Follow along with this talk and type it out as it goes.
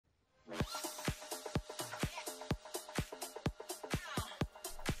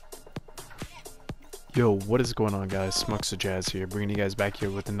Yo, what is going on, guys? Smokes the Jazz here, bringing you guys back here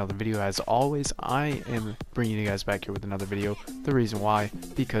with another video. As always, I am bringing you guys back here with another video. The reason why,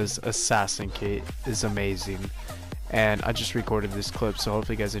 because Assassin Kit is amazing, and I just recorded this clip, so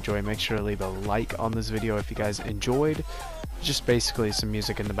hopefully you guys enjoy. Make sure to leave a like on this video if you guys enjoyed. Just basically some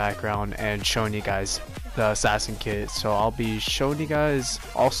music in the background and showing you guys the Assassin Kit. So I'll be showing you guys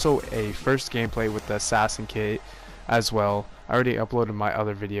also a first gameplay with the Assassin Kit as well. I already uploaded my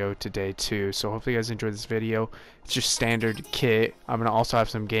other video today too, so hopefully you guys enjoyed this video. It's just standard kit. I'm gonna also have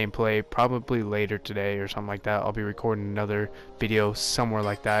some gameplay probably later today or something like that. I'll be recording another video somewhere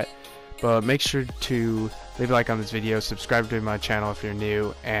like that, but make sure to leave a like on this video, subscribe to my channel if you're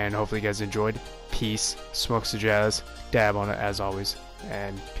new, and hopefully you guys enjoyed. Peace. Smokes the Jazz, dab on it as always,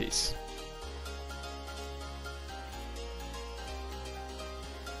 and peace.